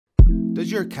Does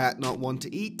your cat not want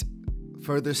to eat?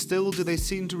 Further still, do they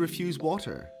seem to refuse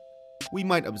water? We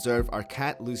might observe our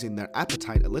cat losing their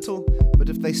appetite a little, but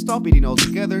if they stop eating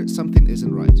altogether, something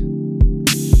isn't right.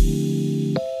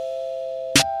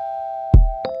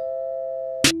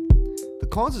 The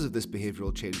causes of this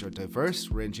behavioural change are diverse,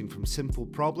 ranging from simple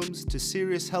problems to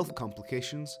serious health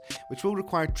complications, which will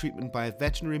require treatment by a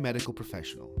veterinary medical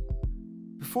professional.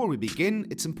 Before we begin,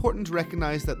 it's important to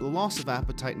recognise that the loss of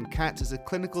appetite in cats is a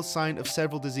clinical sign of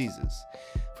several diseases.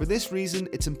 For this reason,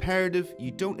 it's imperative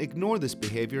you don't ignore this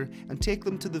behaviour and take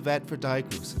them to the vet for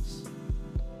diagnosis.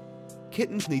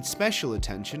 Kittens need special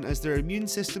attention as their immune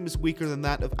system is weaker than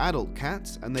that of adult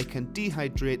cats, and they can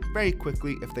dehydrate very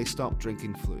quickly if they stop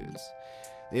drinking fluids.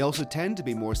 They also tend to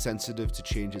be more sensitive to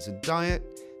changes in diet,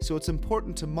 so it's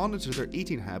important to monitor their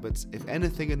eating habits if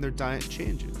anything in their diet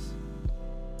changes.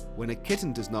 When a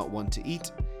kitten does not want to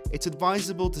eat, it's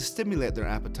advisable to stimulate their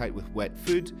appetite with wet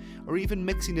food or even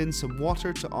mixing in some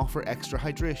water to offer extra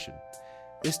hydration.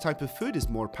 This type of food is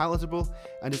more palatable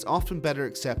and is often better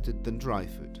accepted than dry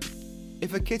food.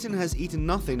 If a kitten has eaten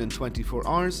nothing in 24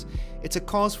 hours, it's a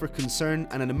cause for concern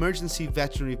and an emergency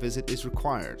veterinary visit is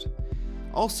required.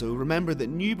 Also, remember that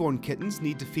newborn kittens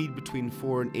need to feed between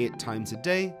 4 and 8 times a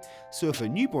day, so if a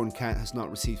newborn cat has not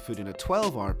received food in a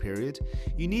 12-hour period,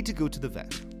 you need to go to the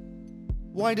vet.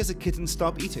 Why does a kitten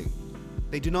stop eating?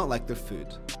 They do not like their food.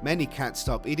 Many cats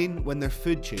stop eating when their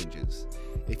food changes.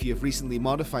 If you have recently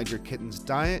modified your kitten's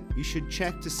diet, you should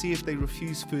check to see if they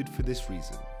refuse food for this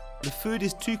reason. The food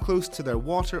is too close to their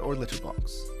water or litter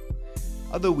box.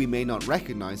 Although we may not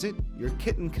recognize it, your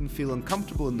kitten can feel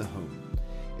uncomfortable in the home.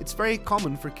 It's very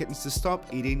common for kittens to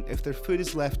stop eating if their food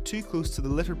is left too close to the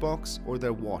litter box or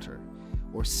their water,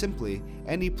 or simply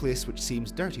any place which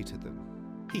seems dirty to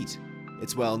them. Heat.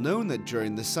 It's well known that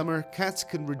during the summer, cats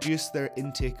can reduce their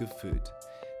intake of food.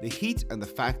 The heat and the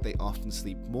fact they often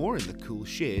sleep more in the cool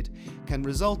shade can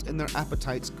result in their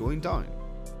appetites going down.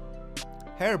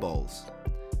 Hairballs.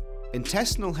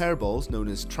 Intestinal hairballs, known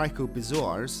as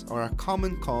trichobezoars, are a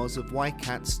common cause of why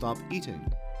cats stop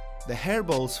eating. The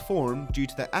hairballs form due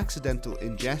to the accidental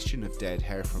ingestion of dead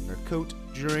hair from their coat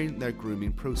during their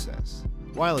grooming process.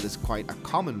 While it is quite a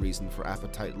common reason for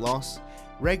appetite loss,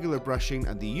 regular brushing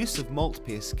and the use of malt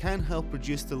paste can help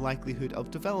reduce the likelihood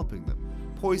of developing them.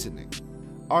 Poisoning.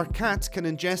 Our cats can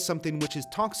ingest something which is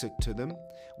toxic to them,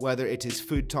 whether it is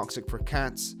food toxic for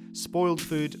cats, spoiled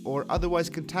food, or otherwise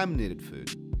contaminated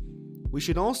food. We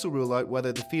should also rule out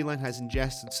whether the feline has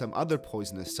ingested some other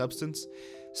poisonous substance,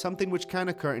 something which can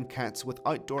occur in cats with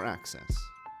outdoor access.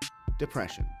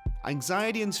 Depression.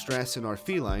 Anxiety and stress in our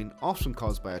feline, often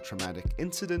caused by a traumatic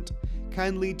incident,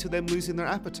 can lead to them losing their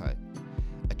appetite.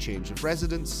 A change of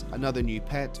residence, another new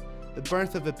pet, the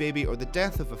birth of a baby or the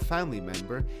death of a family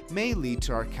member may lead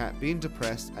to our cat being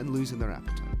depressed and losing their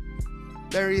appetite.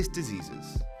 Various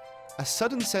diseases. A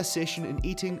sudden cessation in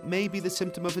eating may be the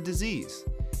symptom of a disease.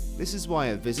 This is why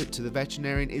a visit to the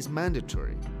veterinarian is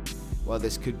mandatory. While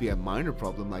this could be a minor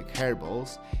problem like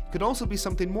hairballs, it could also be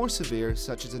something more severe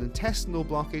such as an intestinal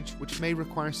blockage which may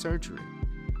require surgery.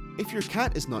 If your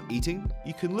cat is not eating,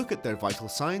 you can look at their vital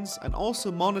signs and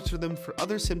also monitor them for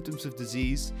other symptoms of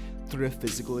disease through a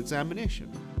physical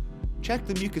examination. Check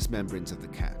the mucous membranes of the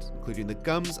cat, including the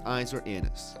gums, eyes or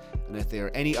anus, and if they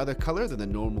are any other colour than the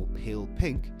normal pale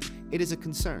pink, it is a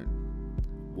concern.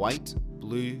 White,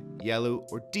 blue, yellow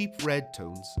or deep red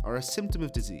tones are a symptom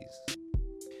of disease.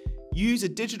 Use a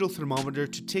digital thermometer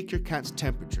to take your cat's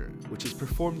temperature, which is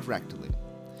performed rectally.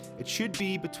 It should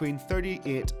be between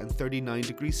 38 and 39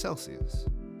 degrees Celsius.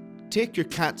 Take your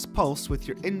cat's pulse with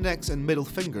your index and middle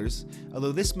fingers,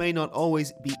 although this may not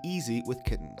always be easy with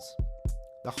kittens.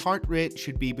 The heart rate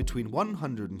should be between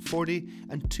 140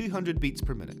 and 200 beats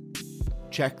per minute.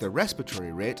 Check their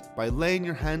respiratory rate by laying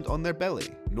your hand on their belly.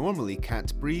 Normally,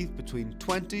 cats breathe between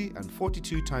 20 and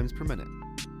 42 times per minute.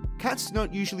 Cats do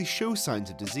not usually show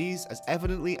signs of disease as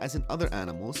evidently as in other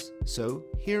animals, so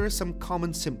here are some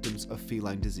common symptoms of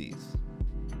feline disease.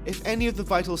 If any of the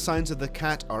vital signs of the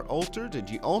cat are altered and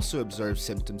you also observe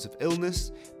symptoms of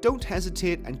illness, don't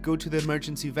hesitate and go to the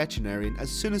emergency veterinarian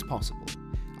as soon as possible.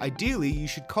 Ideally, you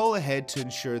should call ahead to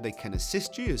ensure they can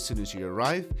assist you as soon as you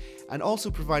arrive and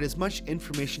also provide as much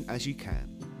information as you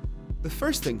can. The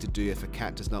first thing to do if a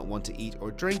cat does not want to eat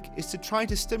or drink is to try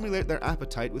to stimulate their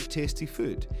appetite with tasty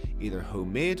food, either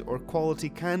homemade or quality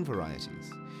canned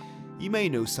varieties. You may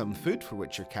know some food for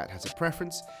which your cat has a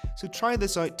preference, so try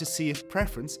this out to see if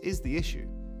preference is the issue.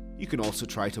 You can also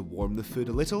try to warm the food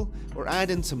a little or add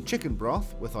in some chicken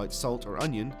broth without salt or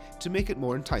onion to make it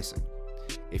more enticing.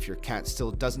 If your cat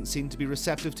still doesn't seem to be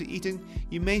receptive to eating,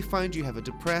 you may find you have a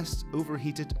depressed,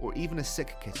 overheated, or even a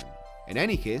sick kitten. In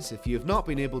any case, if you have not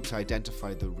been able to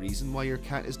identify the reason why your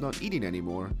cat is not eating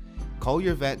anymore, call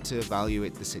your vet to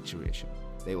evaluate the situation.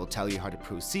 They will tell you how to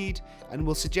proceed and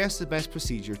will suggest the best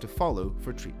procedure to follow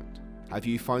for treatment. Have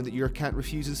you found that your cat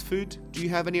refuses food? Do you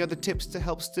have any other tips to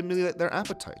help stimulate their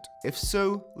appetite? If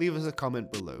so, leave us a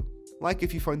comment below. Like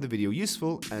if you found the video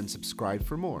useful and subscribe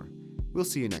for more. We'll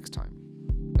see you next time.